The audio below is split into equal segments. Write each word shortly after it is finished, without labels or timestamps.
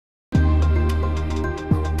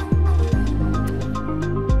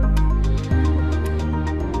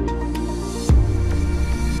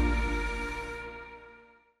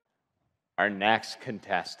Our next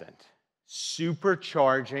contestant,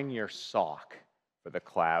 supercharging your SOC for the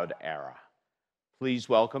cloud era. Please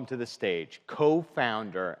welcome to the stage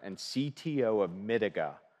co-founder and CTO of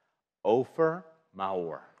Mitiga, Ofer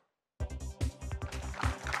Maor.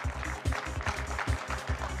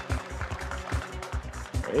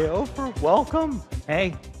 Hey, Ofer, welcome.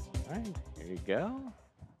 Hey. All right, here you go.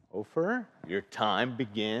 Ofer, your time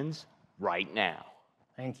begins right now.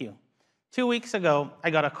 Thank you. 2 weeks ago, I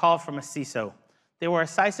got a call from a CISO. They were a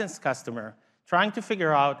Sisense customer trying to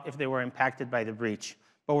figure out if they were impacted by the breach,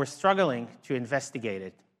 but were struggling to investigate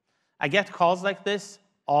it. I get calls like this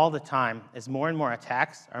all the time as more and more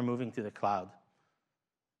attacks are moving to the cloud.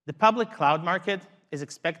 The public cloud market is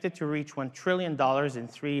expected to reach $1 trillion in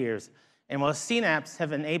 3 years, and while CNAPPs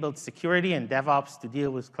have enabled security and DevOps to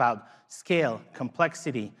deal with cloud scale,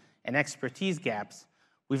 complexity, and expertise gaps,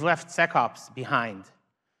 we've left SecOps behind.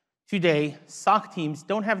 Today, SOC teams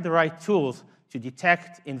don't have the right tools to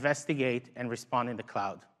detect, investigate, and respond in the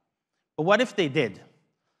cloud. But what if they did?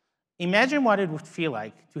 Imagine what it would feel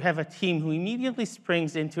like to have a team who immediately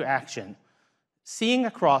springs into action, seeing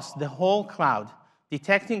across the whole cloud,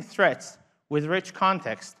 detecting threats with rich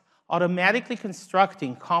context, automatically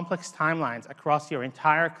constructing complex timelines across your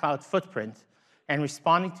entire cloud footprint, and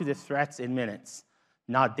responding to the threats in minutes,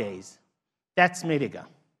 not days. That's Mitiga.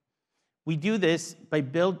 We do this by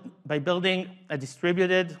building a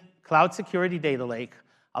distributed cloud security data lake,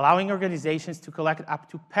 allowing organizations to collect up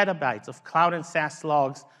to petabytes of cloud and SaaS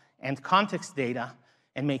logs and context data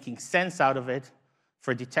and making sense out of it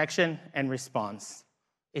for detection and response.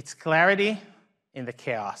 It's clarity in the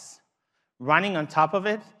chaos. Running on top of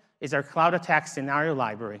it is our cloud attack scenario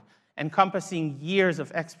library, encompassing years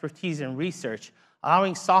of expertise and research,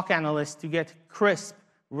 allowing SOC analysts to get crisp,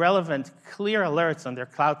 relevant, clear alerts on their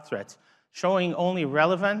cloud threats, showing only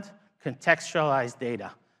relevant, contextualized data,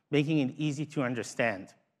 making it easy to understand.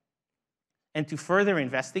 And to further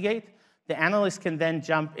investigate, the analyst can then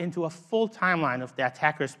jump into a full timeline of the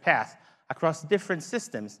attacker's path across different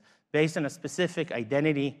systems based on a specific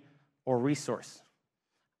identity or resource.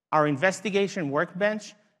 Our investigation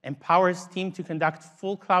workbench empowers teams to conduct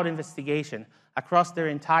full cloud investigation across their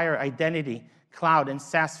entire identity, cloud, and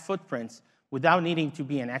SaaS footprints without needing to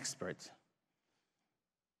be an expert.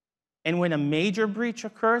 And when a major breach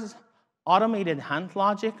occurs, automated hunt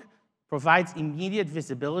logic provides immediate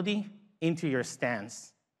visibility into your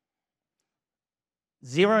stance.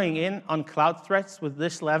 Zeroing in on cloud threats with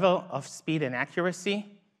this level of speed and accuracy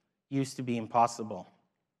used to be impossible.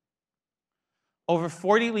 Over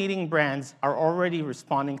 40 leading brands are already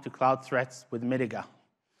responding to cloud threats with Mitiga.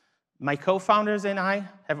 My co-founders and I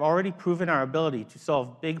have already proven our ability to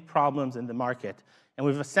solve big problems in the market, and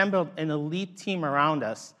we've assembled an elite team around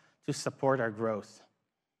us to support our growth.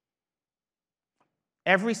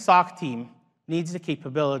 Every SOC team needs the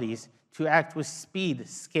capabilities to act with speed,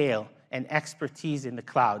 scale, and expertise in the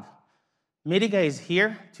cloud. Mitiga is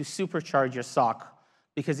here to supercharge your SOC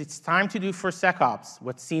because it's time to do for SecOps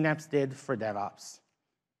what CNAPPs did for DevOps.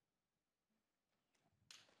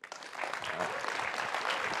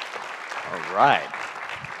 All right.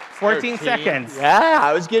 14 seconds. Yeah,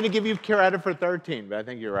 I was going to give you credit for 13, but I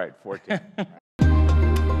think you're right, 14. All